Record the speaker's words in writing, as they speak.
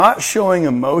Not showing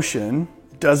emotion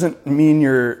doesn't mean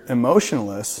you're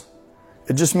emotionless.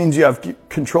 It just means you have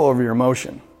control over your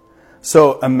emotion.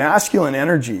 So a masculine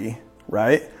energy,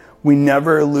 right? We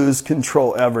never lose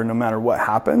control ever, no matter what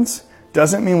happens.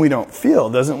 Doesn't mean we don't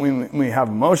feel, doesn't mean we have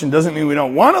emotion, doesn't mean we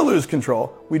don't want to lose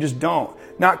control. We just don't.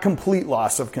 Not complete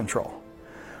loss of control,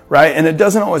 right? And it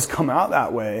doesn't always come out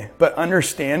that way, but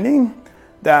understanding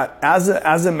that as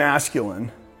a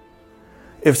masculine,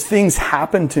 if things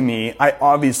happen to me, I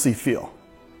obviously feel.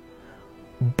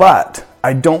 But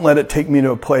I don't let it take me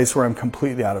to a place where I'm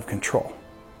completely out of control,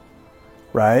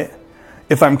 right?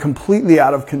 If I'm completely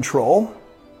out of control,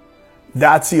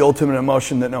 that's the ultimate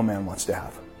emotion that no man wants to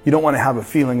have. You don't want to have a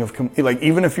feeling of, like,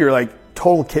 even if you're like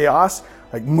total chaos,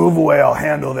 like, move away, I'll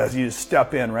handle this. You just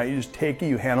step in, right? You just take it,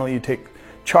 you handle it, you take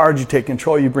charge, you take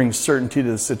control, you bring certainty to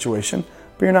the situation,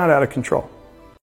 but you're not out of control.